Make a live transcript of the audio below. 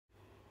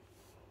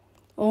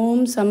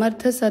Om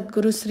Samartha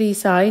Sadguru Sri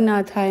Sai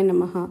Nathaya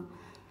Namaha.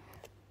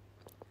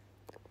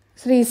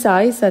 Shri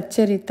Sai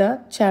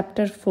Satcharita,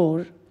 Chapter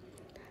 4.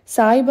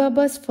 Sai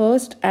Baba's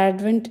First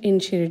Advent in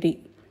Shirdi.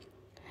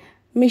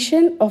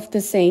 Mission of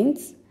the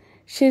Saints.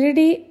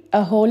 Shirdi,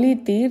 a Holy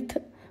Tirth.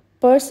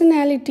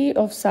 Personality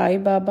of Sai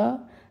Baba.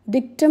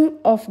 Dictum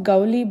of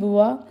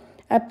Goulibua.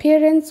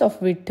 Appearance of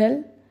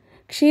Vitthal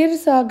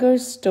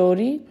Kshirsagar's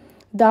story.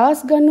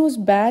 Das Ganu's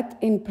bath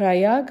in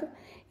Prayag.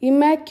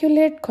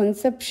 Immaculate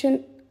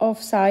conception of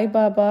Sai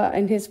Baba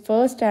and his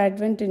first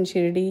advent in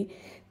Shirdi.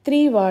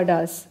 3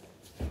 Wadas.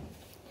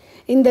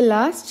 In the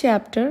last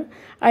chapter,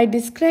 I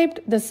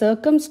described the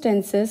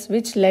circumstances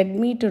which led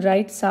me to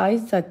write Sai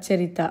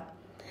Satcharita.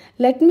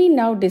 Let me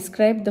now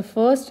describe the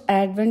first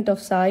advent of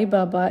Sai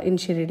Baba in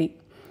Shirdi.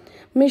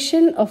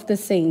 Mission of the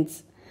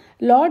Saints.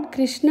 Lord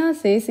Krishna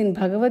says in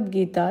Bhagavad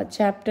Gita,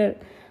 chapter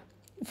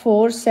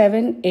 4,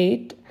 7,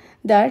 8,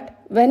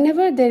 that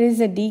whenever there is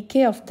a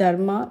decay of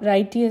dharma,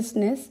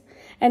 righteousness,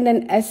 and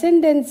an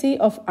ascendancy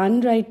of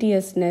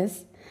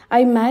unrighteousness,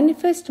 I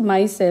manifest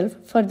myself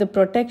for the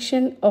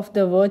protection of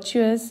the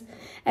virtuous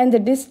and the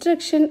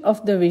destruction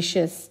of the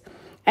vicious,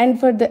 and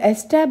for the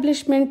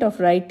establishment of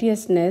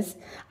righteousness,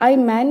 I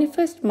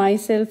manifest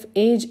myself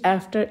age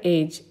after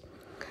age.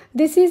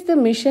 This is the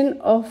mission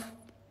of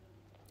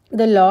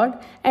the Lord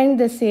and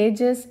the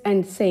sages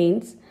and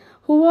saints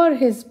who are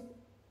his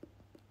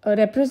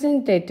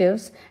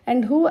representatives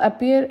and who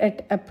appear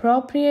at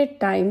appropriate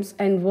times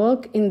and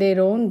work in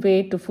their own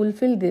way to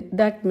fulfill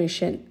that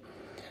mission.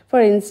 For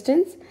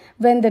instance,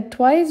 when the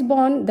twice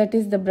born, that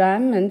is the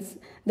Brahmins,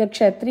 the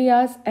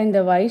Kshatriyas and the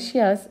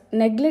Vaishyas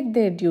neglect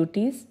their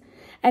duties,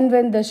 and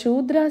when the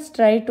Shudras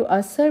try to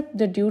usurp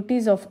the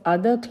duties of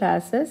other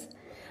classes,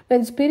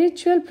 when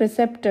spiritual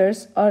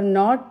preceptors are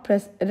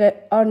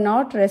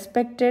not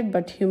respected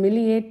but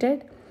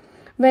humiliated,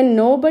 when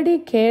nobody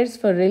cares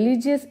for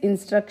religious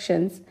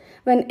instructions,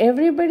 when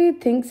everybody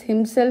thinks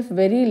himself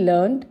very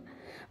learned,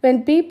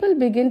 when people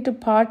begin to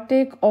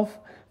partake of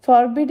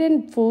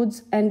forbidden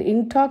foods and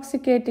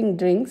intoxicating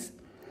drinks,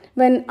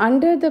 when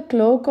under the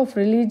cloak of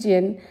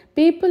religion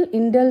people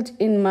indulge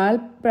in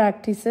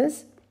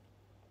malpractices,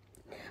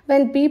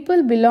 when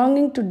people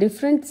belonging to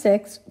different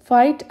sects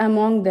fight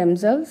among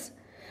themselves,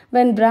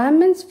 when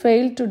Brahmins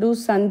fail to do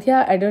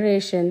Sandhya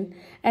adoration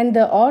and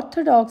the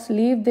Orthodox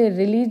leave their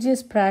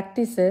religious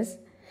practices,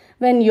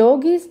 when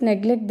yogis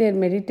neglect their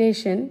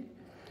meditation,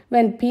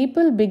 when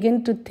people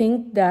begin to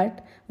think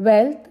that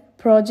wealth,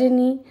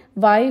 progeny,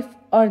 wife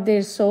are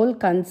their sole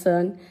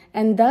concern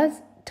and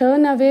thus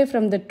turn away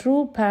from the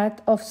true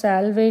path of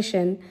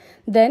salvation,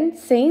 then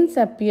saints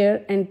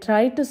appear and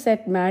try to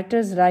set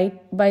matters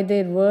right by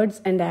their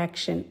words and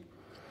action.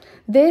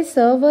 They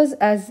serve us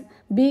as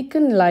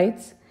beacon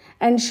lights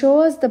and show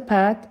us the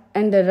path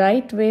and the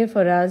right way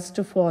for us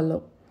to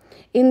follow.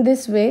 In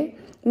this way,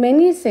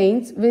 many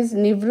saints viz.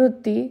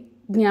 Nivrutti,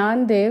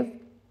 Jnandev,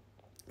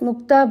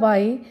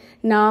 Muktabai,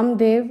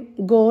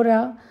 Namdev,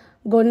 Gora,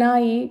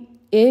 Gonai,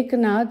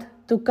 Eknath,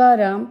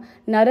 Tukaram,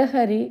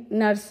 Narahari,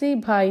 Narsi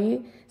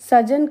Bhai,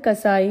 Sajan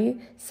Kasai,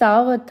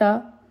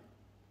 Savata,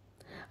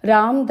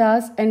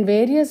 Ramdas and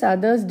various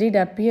others did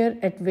appear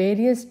at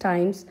various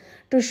times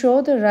to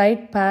show the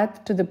right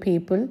path to the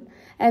people,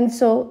 and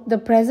so the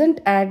present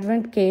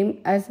advent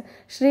came as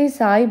SHRI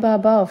Sai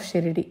Baba of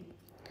Shirdi.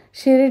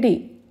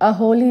 Shirdi, a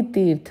Holy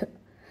Tirth.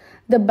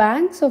 The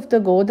banks of the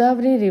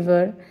Godavari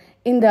river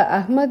in the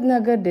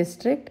Ahmednagar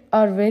district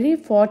are very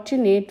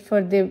fortunate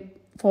for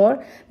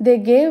they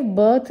gave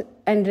birth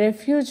and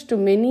refuge to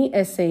many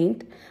a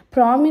saint,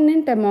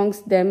 prominent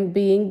amongst them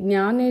being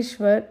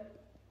Jnaneshwar.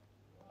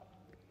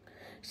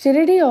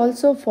 Shirdi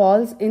also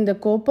falls in the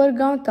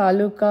Kopargaon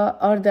Taluka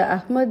or the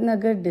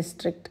Ahmednagar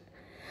district.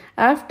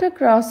 After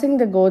crossing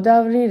the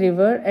Godavari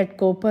river at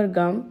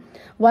Kopargaon,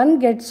 one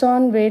gets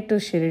on way to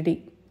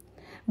Shirdi.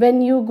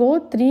 When you go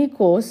 3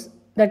 kos,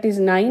 that is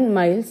 9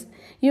 miles,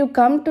 you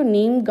come to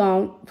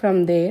Neemgaon.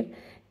 From there,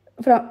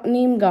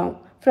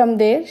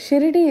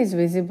 Shirdi is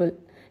visible.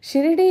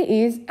 Shirdi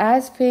is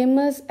as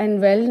famous and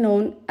well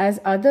known as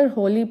other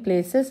holy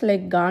places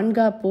like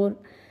Gangapur,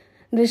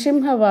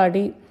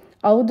 Nrsimhavadi,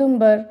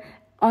 Audumbar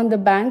on the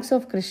banks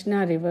of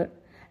Krishna river.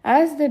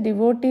 As the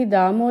devotee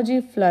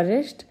Damoji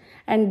flourished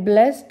and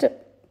blessed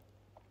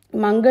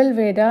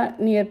Mangalveda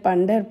near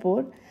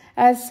Pandharpur,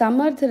 as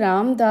Samarth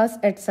Ramdas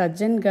at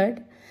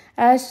Sajjangad,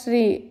 as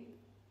Sri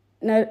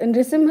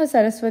Nrisimha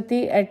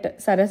Saraswati at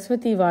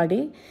Saraswati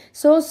Wadi,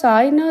 so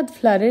Sainath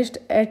flourished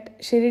at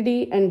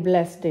Shirdi and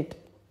blessed it.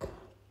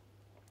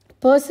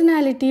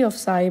 Personality of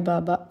Sai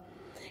Baba.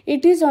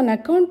 It is on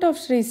account of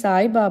Sri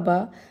Sai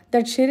Baba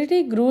that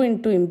Shirdi grew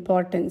into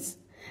importance.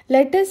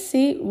 Let us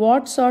see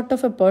what sort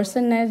of a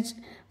personage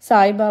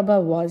Sai Baba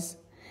was.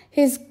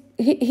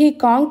 He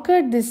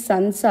conquered this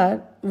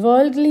sansar,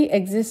 worldly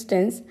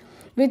existence,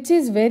 which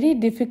is very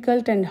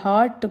difficult and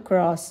hard to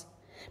cross.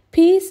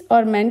 Peace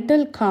or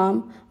mental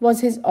calm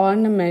was his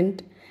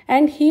ornament,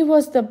 and he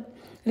was the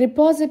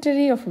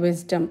repository of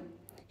wisdom.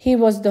 He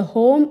was the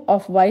home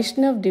of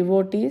Vaishnav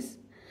devotees.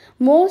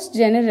 most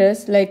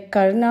generous like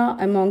Karna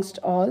amongst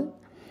all,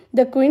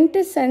 the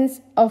quintessence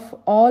of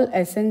all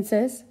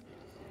essences.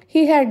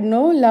 He had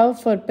no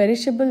love for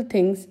perishable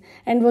things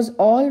and was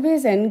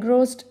always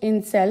engrossed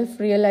in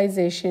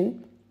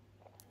self-realization,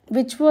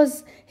 which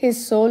was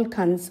his sole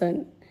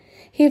concern.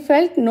 He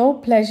felt no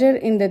pleasure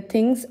in the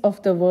things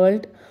of the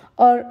world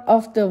or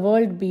of the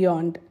world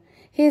beyond.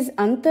 His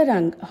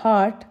antarang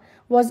heart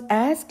was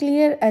as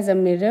clear as a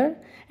mirror,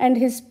 and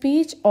his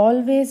speech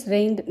always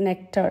rained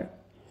nectar.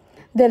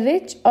 The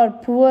rich or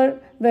poor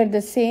were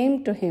the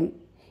same to him.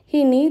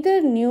 He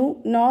neither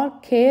knew nor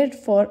cared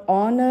for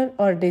honor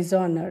or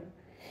dishonor.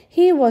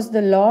 He was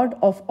the Lord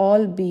of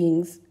all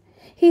beings.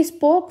 He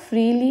spoke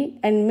freely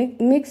and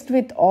mixed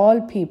with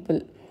all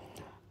people,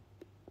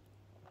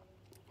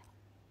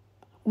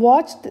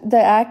 watched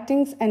the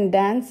actings and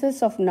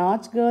dances of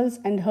Nach girls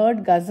and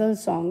heard ghazal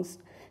songs.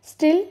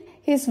 Still,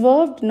 he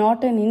swerved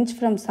not an inch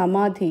from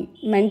samadhi,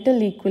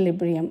 mental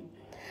equilibrium.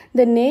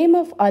 The name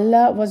of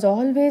Allah was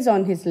always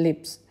on his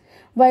lips.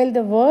 While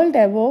the world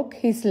awoke,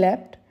 he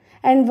slept,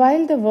 and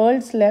while the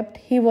world slept,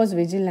 he was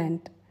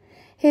vigilant.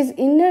 His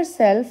inner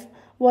self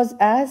was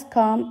as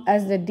calm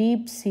as the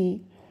deep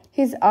sea.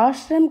 His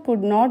ashram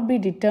could not be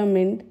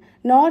determined,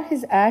 nor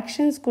his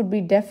actions could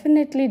be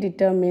definitely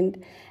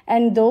determined,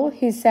 and though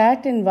he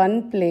sat in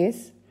one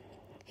place,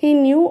 he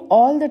knew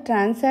all the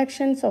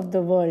transactions of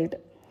the world.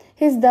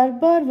 His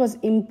darbar was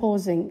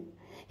imposing.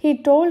 He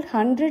told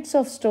hundreds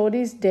of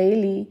stories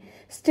daily,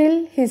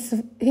 still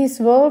he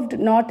swerved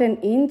not an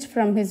inch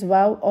from his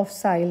vow of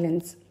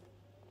silence.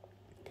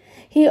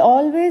 He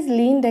always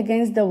leaned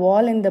against the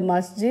wall in the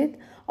masjid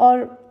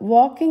or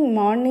walking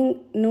morning,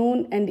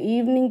 noon and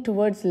evening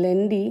towards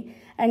Lendi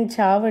and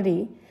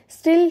Chavadi,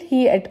 still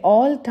he at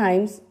all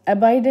times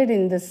abided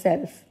in the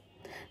self.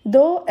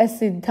 Though a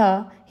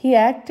siddha, he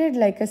acted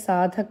like a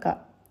sadhaka.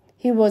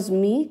 He was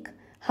meek,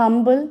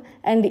 humble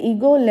and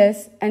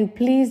egoless and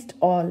pleased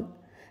all.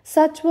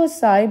 Such was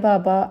Sai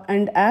Baba,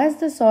 and as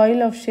the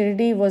soil of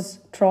Shirdi was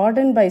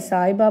trodden by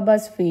Sai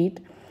Baba's feet,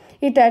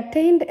 it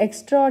attained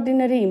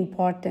extraordinary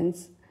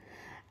importance.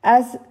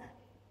 As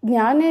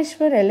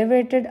Jnaneshwar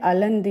elevated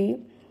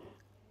Alandi,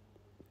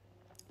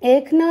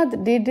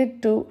 Eknath did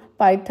it to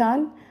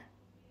Paitan,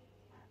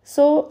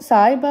 so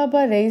Sai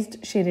Baba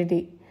raised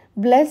Shirdi.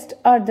 Blessed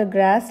are the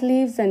grass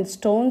leaves and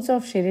stones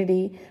of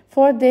Shirdi,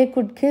 for they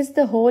could kiss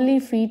the holy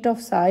feet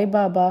of Sai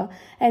Baba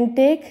and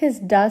take his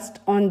dust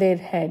on their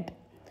head.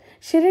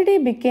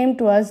 Shirdi became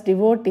to us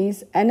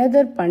devotees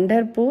another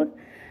Pandharpur,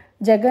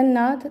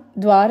 Jagannath,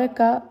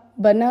 Dwaraka,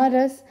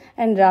 Banaras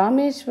and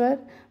Rameshwar,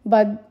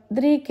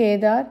 Badri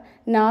Kedar,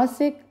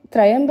 Nasik,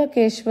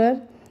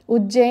 Trayambakeshwar,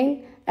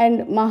 Ujjain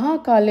and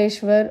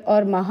Mahakaleshwar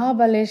or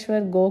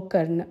Mahabaleshwar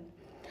Gokarna.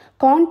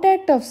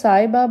 Contact of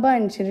Sai Baba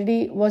and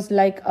Shirdi was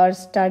like our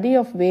study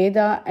of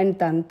Veda and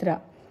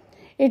Tantra.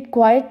 It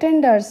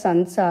quietened our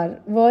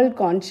sansar, world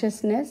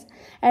consciousness,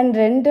 and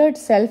rendered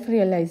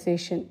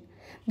self-realization.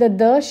 The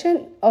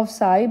darshan of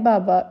Sai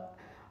Baba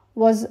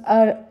was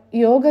our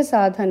yoga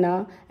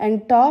sadhana,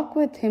 and talk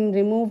with him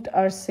removed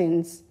our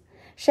sins.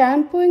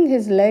 Shampooing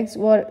his legs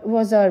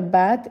was our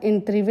bath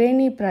in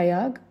Triveni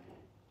Prayag,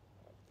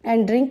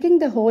 and drinking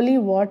the holy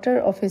water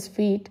of his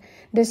feet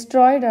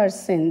destroyed our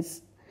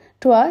sins.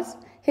 To us,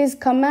 his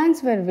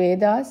commands were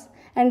Vedas,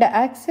 and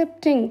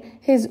accepting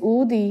his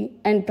Udi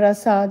and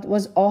Prasad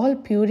was all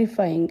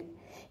purifying.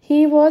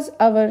 He was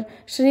our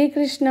Sri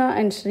Krishna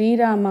and Sri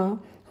Rama,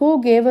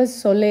 who gave us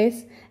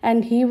solace,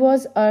 and he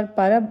was our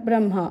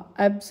Parabrahma,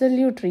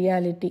 absolute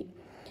reality.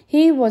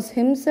 He was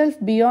himself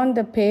beyond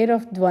the pair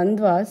of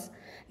dvandvas,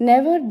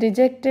 never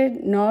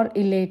dejected nor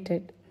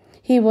elated.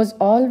 He was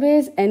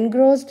always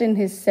engrossed in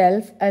his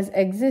self as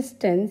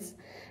existence,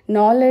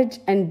 knowledge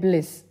and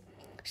bliss.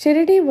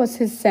 Shirdi was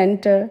his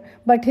center,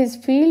 but his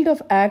field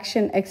of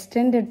action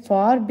extended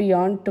far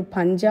beyond to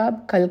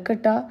Punjab,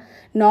 Calcutta,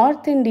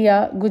 North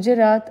India,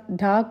 Gujarat,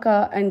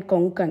 Dhaka and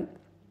Konkan.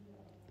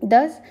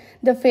 Thus,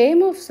 the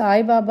fame of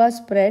Sai Baba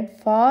spread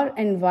far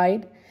and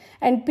wide,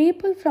 and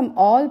people from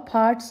all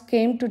parts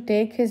came to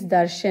take his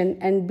darshan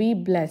and be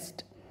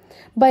blessed.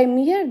 By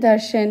mere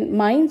darshan,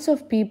 minds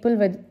of people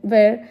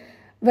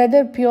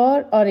whether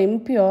pure or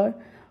impure,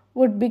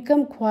 would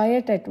become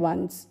quiet at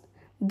once.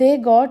 They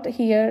got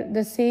here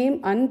the same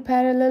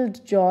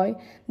unparalleled joy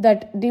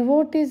that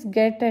devotees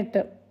get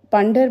at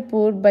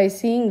Pandharpur by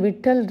seeing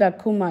Vitthal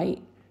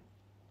Rakhumai.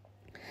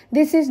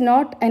 This is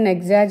not an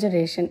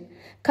exaggeration.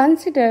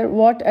 Consider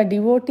what a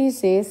devotee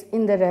says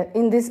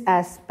in this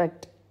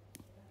aspect.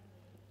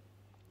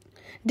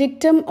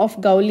 Dictum of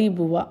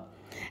Goulibua.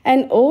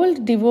 An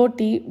old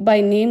devotee by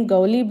name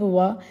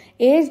Goulibua,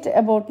 aged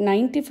about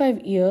 95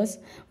 years,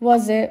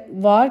 was a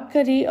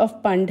Varkari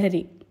of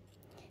Pandhari.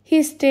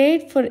 He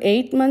stayed for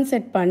 8 months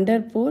at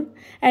Pandharpur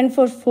and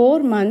for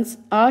 4 months,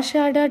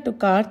 Ashada to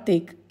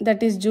Kartik,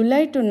 that is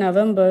July to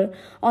November,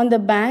 on the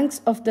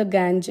banks of the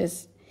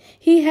Ganges.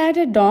 He had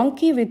a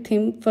donkey with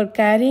him for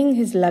carrying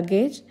his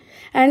luggage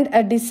and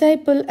a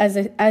disciple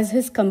as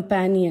his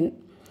companion.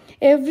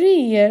 Every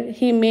year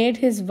he made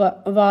his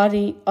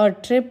wari or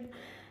trip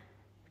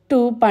to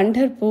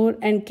Pandharpur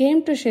and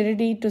came to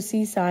Shirdi to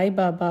see Sai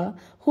Baba,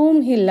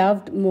 whom he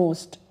loved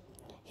most.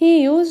 He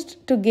used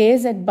to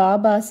gaze at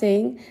Baba,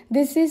 saying,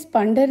 "This is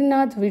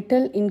Pandharnath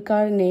Vitthal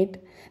incarnate,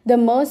 the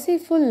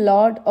merciful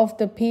Lord of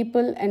the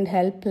people and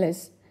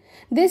helpless."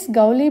 This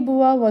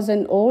Goulibua was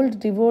an old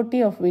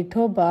devotee of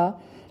Vithoba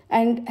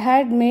and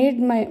had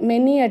made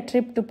many a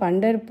trip to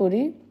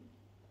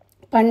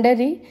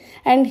Pandari,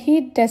 and he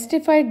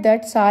testified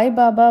that Sai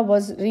Baba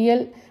was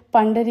real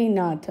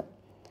Pandarinath.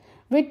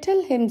 Vitthal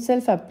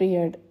himself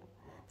appeared.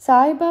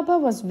 Sai Baba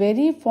was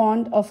very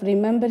fond of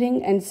remembering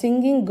and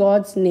singing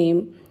God's name.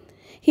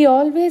 He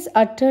always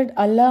uttered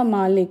Allah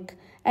Malik,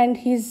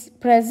 and his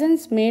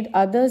presence made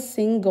others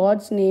sing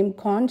God's name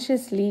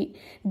consciously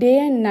day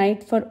and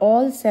night for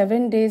all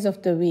 7 days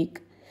of the week.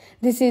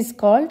 This is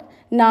called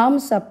Nam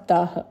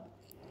Saptaha.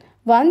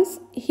 Once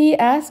he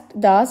asked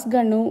Das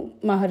Ganu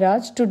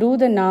Maharaj to do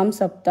the Nam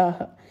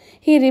Saptaha.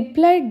 He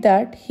replied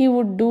that he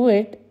would do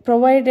it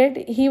provided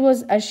he was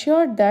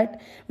assured that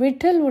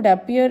Vitthal would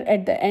appear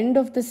at the end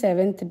of the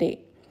 7th day.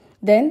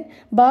 Then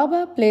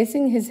Baba,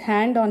 placing his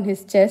hand on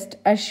his chest,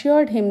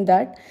 assured him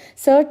that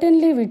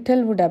certainly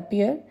Vitthal would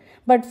appear,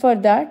 but for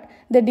that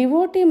the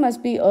devotee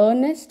must be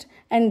earnest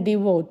and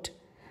devout.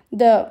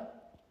 The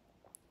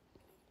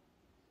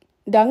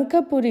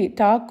Dankapuri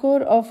Thakur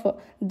of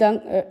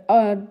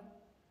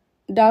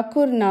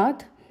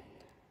Dakurnath,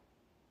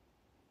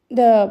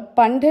 the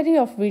Pandari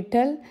of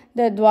Vitthal,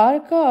 the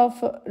Dwarka of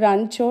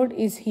Ranchod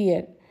is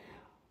here.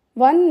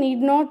 One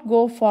need not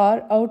go far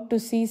out to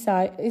see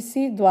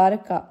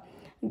Dwarka.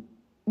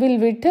 Will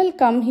Vitthal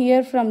come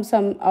here from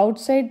some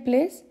outside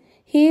place?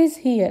 He is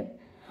here.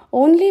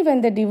 Only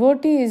when the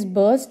devotee is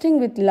bursting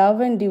with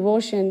love and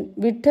devotion,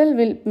 Vitthal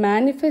will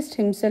manifest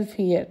himself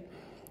here.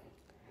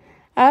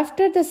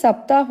 After the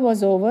Saptah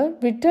was over,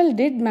 Vitthal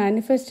did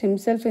manifest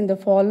himself in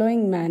the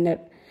following manner.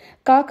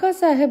 Kaka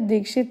Sahib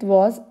Dikshit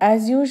was,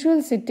 as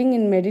usual, sitting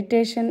in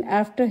meditation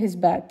after his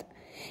bath.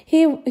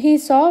 He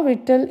saw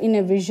Vitthal in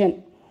a vision.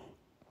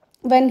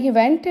 When he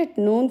went at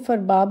noon for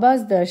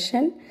Baba's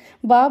darshan,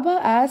 Baba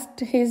asked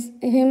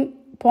him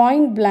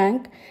point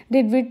blank,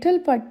 "Did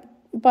Vitthal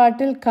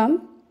Patil come?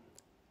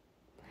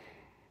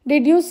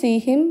 Did you see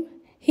him?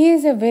 He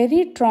is a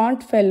very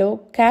truant fellow.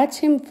 Catch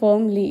him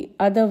firmly,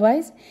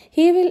 otherwise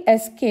he will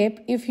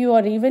escape if you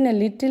are even a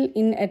little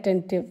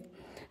inattentive."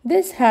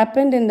 This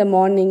happened in the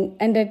morning,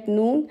 and at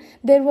noon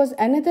there was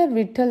another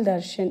Vitthal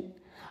darshan.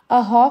 A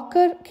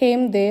hawker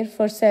came there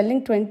for selling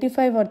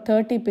 25 or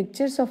 30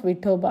 pictures of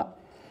Vithoba.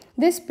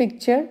 This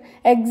picture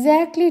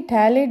exactly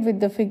tallied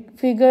with the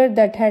figure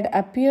that had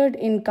appeared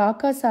in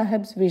Kaka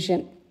Sahib's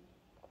vision.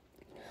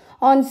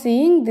 On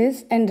seeing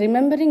this and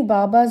remembering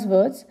Baba's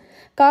words,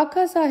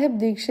 Kaka Sahib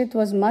Dikshit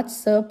was much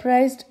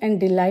surprised and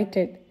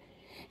delighted.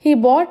 He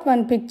bought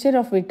one picture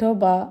of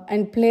Vithoba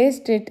and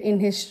placed it in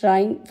his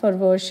shrine for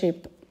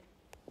worship.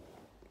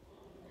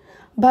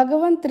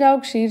 Vitthal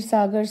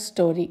Kshirsagar's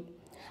story.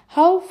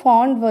 How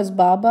fond was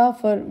Baba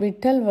for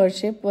Vitthal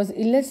worship was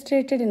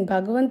illustrated in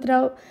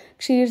Vitthal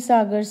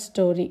Kshirsagar's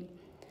story.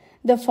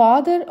 The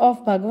father of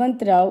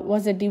Bhagavantrao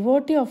was a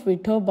devotee of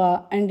Vithoba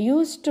and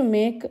used to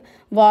make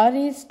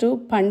varis to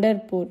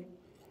Pandharpur.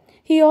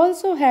 He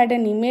also had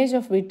an image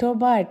of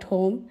Vithoba at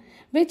home,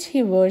 which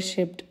he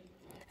worshipped.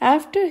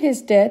 After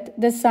his death,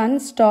 the son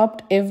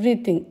stopped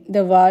everything,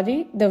 the vari,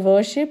 the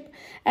worship,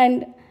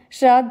 and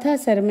Shraddha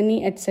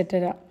ceremony,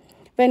 etc.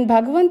 When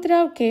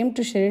Bhagavantrao came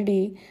to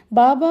Shirdi,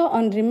 Baba,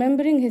 on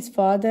remembering his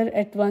father,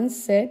 at once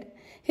said,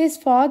 "His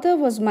father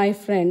was my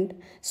friend,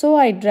 so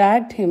I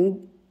dragged him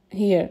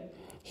here.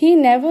 He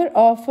never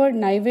offered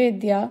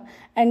Naivedya,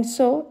 and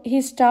so he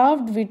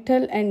starved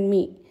Vitthal and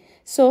me.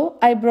 So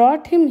I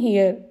brought him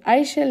here. I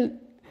shall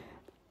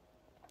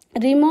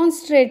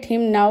remonstrate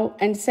him now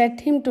and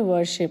set him to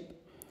worship."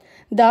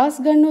 Das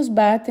Ganu's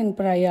bath in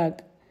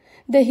Prayag.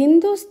 The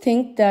Hindus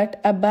think that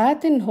a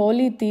bath in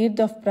Holy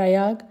Tirth of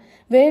Prayag,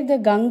 where the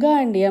Ganga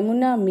and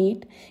Yamuna meet,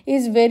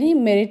 is very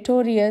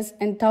meritorious,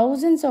 and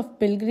thousands of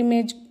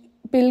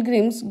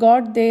pilgrims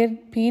got there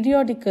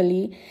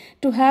periodically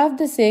to have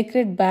the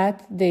sacred bath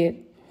there.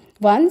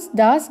 Once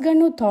Das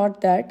Ganu thought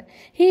that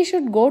he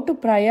should go to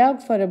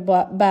Prayag for a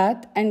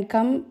bath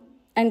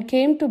and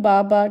came to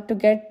Baba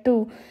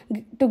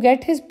to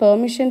get his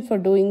permission for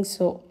doing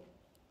so.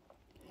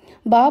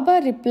 Baba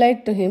replied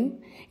to him,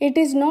 "It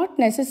is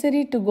not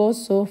necessary to go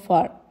so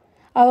far.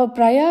 Our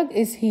Prayag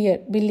is here,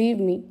 believe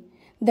me."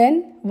 Then,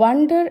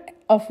 wonder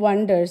of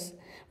wonders,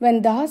 when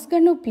Das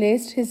Ganu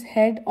placed his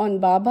head on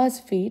Baba's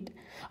feet,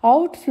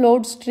 out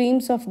flowed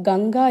streams of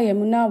Ganga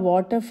Yamuna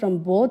water from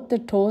both the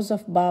toes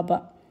of Baba.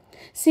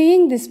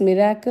 Seeing this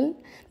miracle,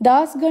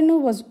 Das Ganu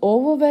was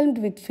overwhelmed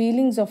with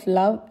feelings of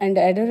love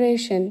and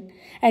adoration,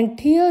 and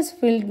tears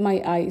filled my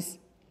eyes.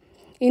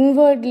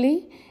 Inwardly,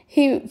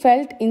 he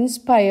felt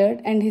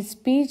inspired, and his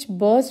speech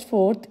burst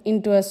forth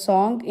into a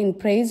song in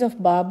praise of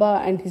Baba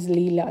and his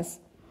Leelas.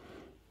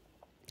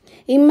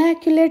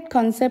 Immaculate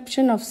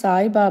Conception of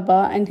Sai Baba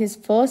and his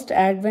first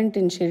advent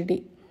in Shirdi.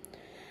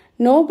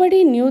 Nobody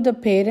knew the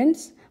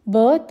parents,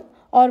 birth,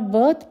 or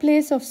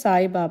birthplace of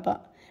Sai Baba.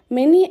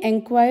 Many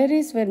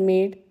enquiries were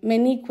made,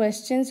 many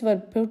questions were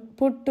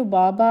put to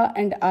Baba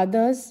and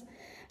others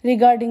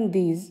regarding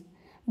these,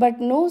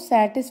 but no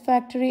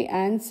satisfactory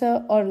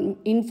answer or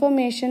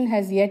information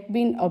has yet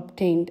been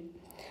obtained.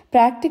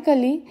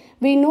 Practically,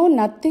 we know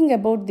nothing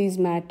about these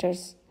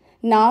matters.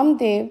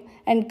 Namdev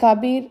and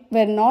Kabir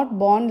were not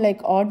born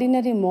like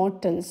ordinary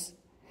mortals.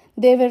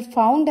 They were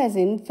found as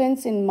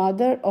infants in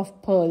mother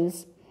of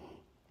pearls.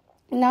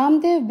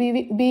 Namdev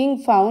being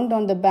found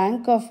on the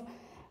bank of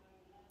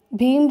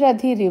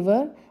Bhimradhi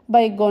river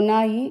by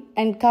Gonai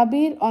and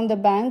Kabir on the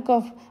bank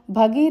of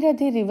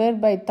Bhagirathi river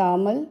by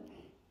Tamal.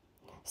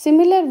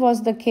 Similar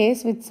was the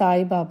case with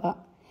Sai Baba.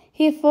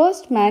 He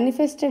first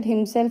manifested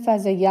himself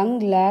as a young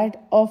lad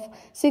of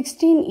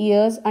 16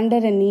 years under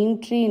a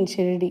neem tree in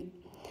Shirdi,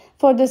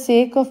 for the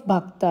sake of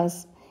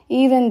bhaktas.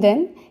 Even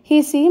then,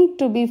 he seemed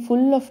to be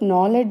full of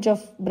knowledge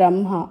of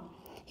Brahma.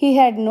 He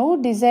had no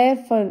desire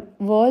for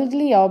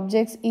worldly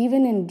objects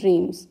even in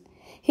dreams.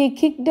 He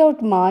kicked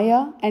out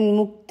Maya and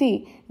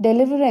Mukti,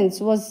 deliverance,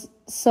 was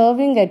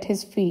serving at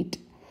his feet.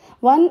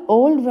 One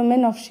old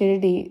woman of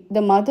Shirdi,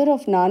 the mother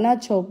of Nana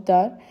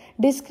Chopdar,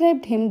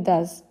 described him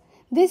thus: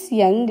 "This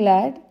young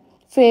lad,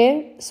 fair,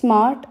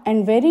 smart,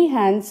 and very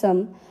handsome,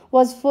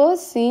 was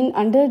first seen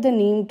under the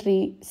neem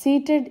tree,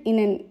 seated in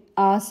an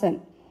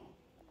asan.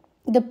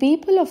 The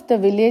people of the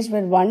village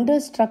were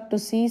wonderstruck to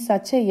see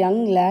such a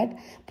young lad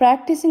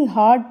practicing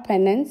hard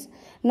penance,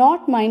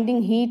 not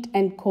minding heat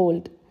and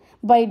cold.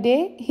 By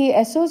day he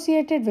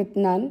associated with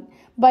none,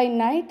 by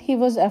night he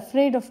was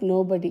afraid of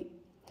nobody.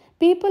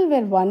 People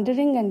were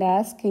wondering and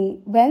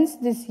asking whence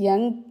this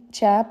young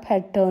chap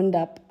had turned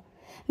up.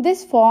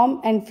 His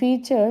form and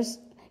features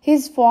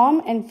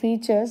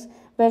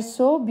were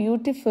so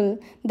beautiful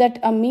that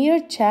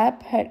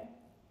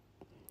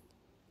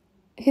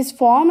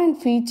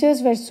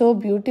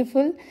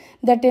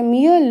a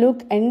mere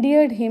look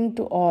endeared him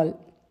to all.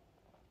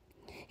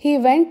 He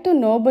went to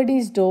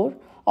nobody's door,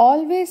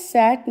 always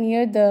sat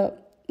near the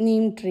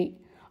neem tree.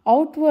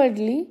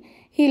 Outwardly,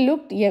 he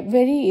looked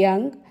very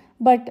young,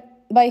 but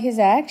by his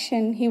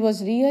action, he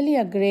was really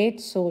a great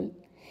soul.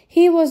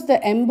 He was the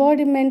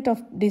embodiment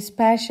of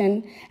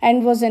dispassion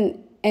and was an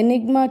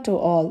enigma to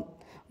all.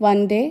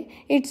 One day,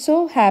 it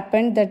so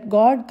happened that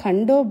God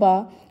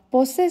Khandoba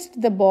possessed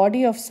the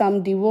body of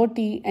some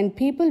devotee, and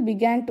people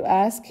began to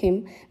ask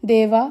him,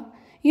 'Deva,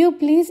 you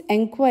please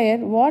enquire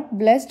what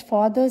blessed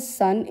father's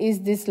son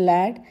is this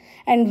lad,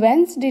 and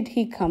whence did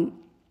he come?'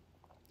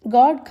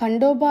 God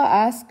Khandoba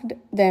asked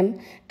them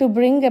to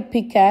bring a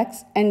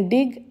pickaxe and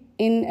dig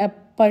in a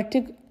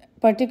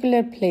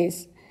particular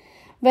place.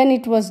 When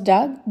it was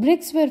dug,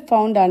 bricks were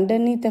found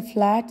underneath a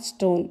flat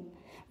stone.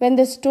 When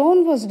the stone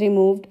was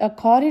removed, a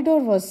corridor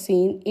was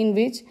seen in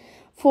which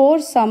 4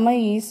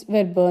 samais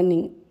were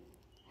burning.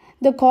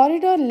 The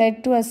corridor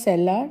led to a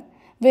cellar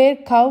where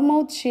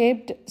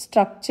cow-mouth-shaped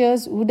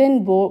structures,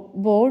 wooden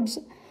boards,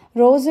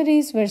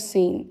 rosaries were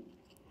seen.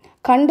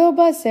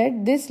 Khandoba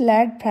said this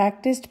lad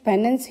practiced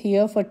penance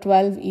here for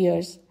 12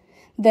 years.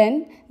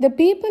 Then the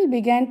people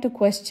began to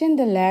question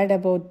the lad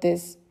about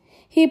this.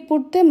 He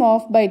put them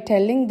off by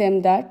telling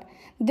them that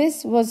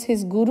this was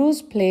his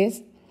guru's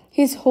place,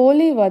 his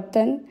holy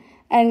vatan,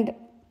 and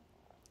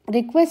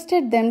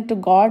requested them to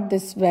guard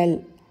this well.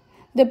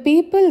 The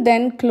people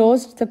then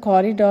closed the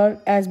corridor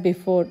as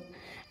before.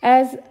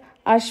 As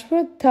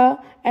Ashwatha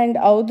and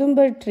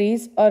Audumbar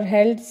trees are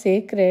held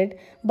sacred,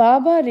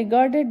 Baba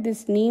regarded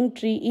this neem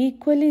tree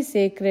equally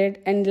sacred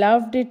and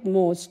loved it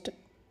most.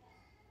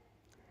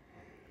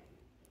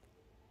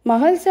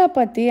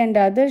 Mahalsapati and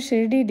other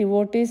Shirdi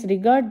devotees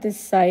regard this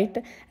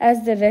site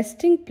as the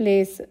resting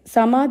place,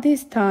 Samadhi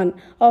Sthan,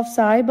 of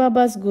Sai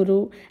Baba's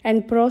Guru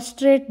and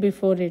prostrate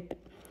before it.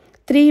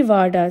 3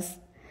 Wadas.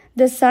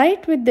 The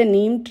site with the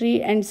neem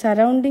tree and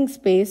surrounding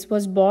space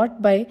was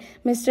bought by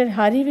Mr.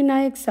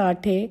 Harivinayak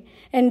Sathe,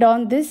 and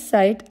on this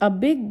site a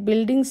big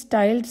building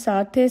styled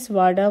Sathe's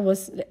Vada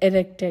was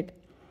erected.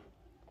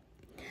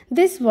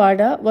 This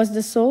Vada was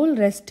the sole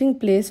resting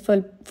place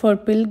for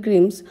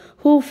pilgrims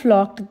who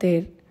flocked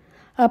there.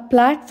 A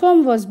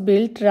platform was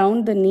built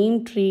round the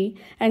neem tree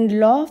and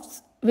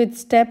lofts with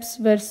steps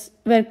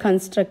were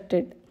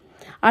constructed.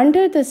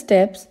 Under the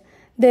steps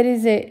there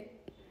is a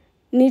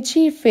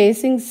niche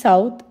facing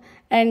south,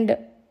 and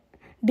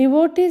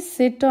devotees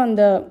sit on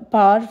the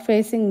par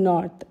facing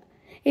north.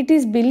 It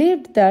is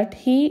believed that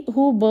he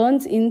who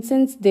burns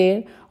incense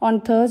there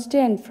on Thursday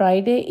and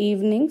Friday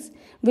evenings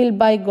will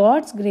by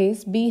God's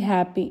grace be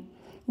happy.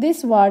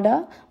 This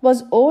Vada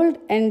was old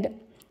and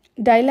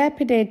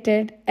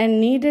dilapidated and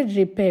needed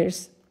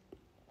repairs.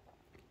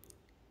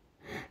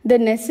 The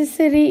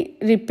necessary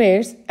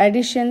repairs,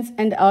 additions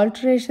and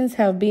alterations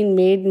have been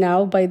made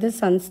now by the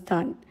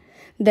Sansthan.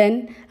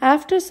 Then,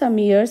 after some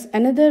years,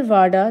 another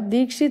Vada,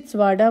 Dikshit's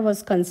Vada,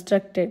 was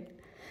constructed.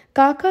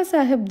 Kaka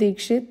Sahib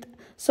Dikshit,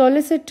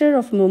 solicitor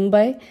of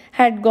Mumbai,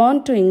 had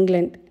gone to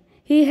England.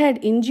 He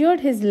had injured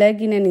his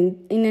leg in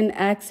an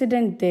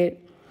accident there.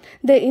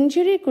 The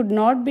injury could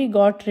not be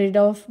got rid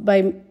of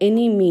by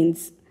any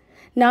means.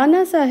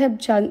 Nana Sahib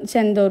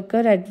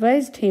Chandorkar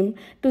advised him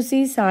to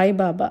see Sai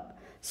Baba.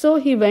 So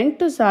he went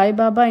to Sai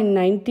Baba in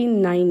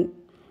 1909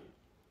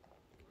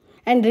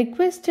 and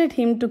requested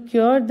him to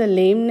cure the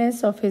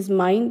lameness of his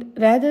mind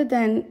rather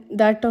than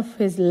that of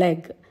his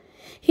leg.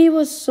 He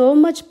was so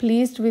much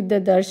pleased with the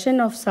darshan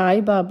of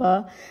Sai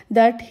Baba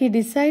that he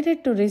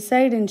decided to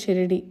reside in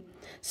Shirdi.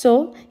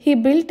 So he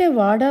built a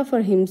Vada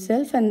for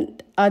himself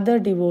and other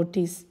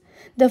devotees.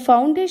 The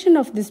foundation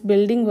of this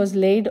building was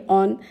laid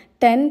on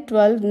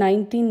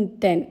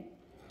 10/12/1910.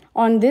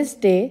 On this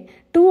day,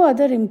 two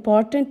other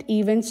important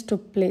events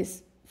took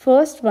place.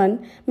 First one,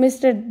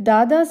 Mr.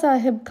 Dada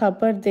Sahib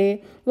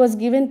Khaparde was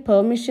given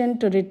permission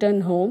to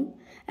return home,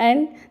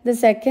 and the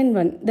second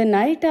one, the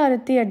night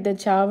arati at the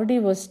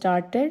Chavadi was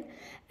started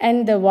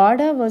and the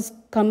Vada was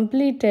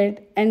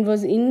completed and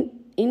was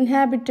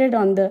inhabited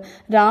on the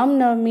Ram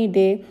Navami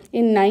day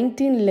in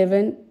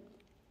 1911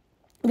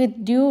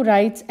 with due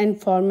rites and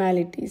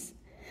formalities.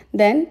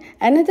 Then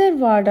another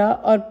Vada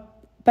or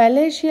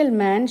palatial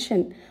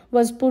mansion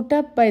was put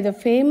up by the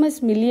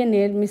famous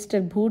millionaire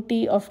Mr.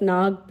 Bhuti of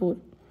Nagpur.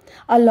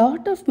 A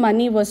lot of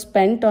money was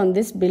spent on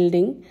this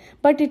building,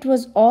 but it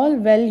was all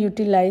well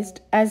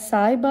utilized as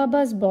Sai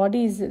Baba's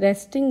body is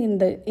resting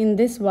in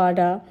this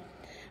Vada,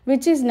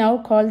 which is now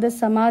called the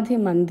Samadhi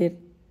Mandir.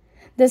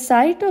 The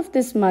site of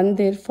this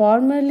mandir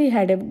formerly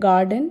had a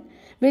garden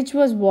which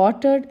was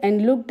watered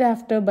and looked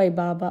after by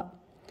Baba.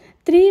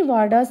 3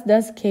 Vadas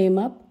thus came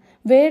up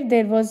where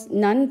there was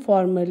none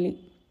formerly.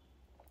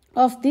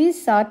 Of these,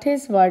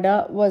 Sathes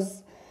Vada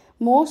was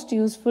most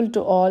useful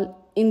to all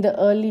in the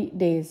early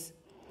days.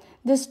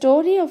 The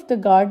story of the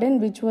garden,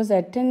 which was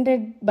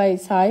attended by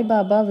Sai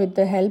Baba with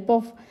the help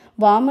of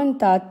Vaman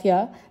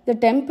Tatya, the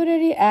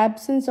temporary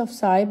absence of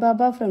Sai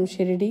Baba from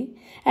Shirdi,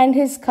 and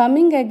his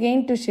coming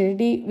again to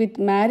Shirdi with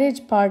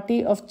marriage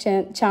party of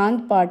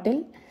Chand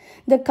Patil,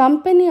 the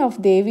company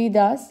of Devi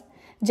Das,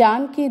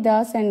 Janki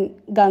Das and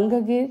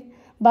Gangagir,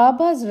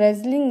 Baba's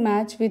wrestling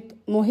match with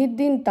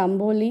Mohiddin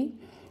Tamboli,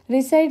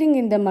 residing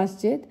in the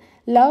masjid,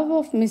 love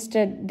of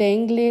Mr.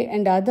 Dengle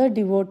and other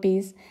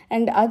devotees,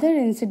 and other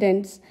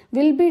incidents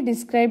will be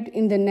described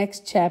in the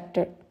next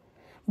chapter.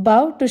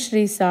 Bow to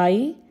SHRI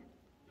Sai.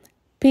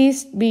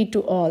 Peace be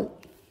to all.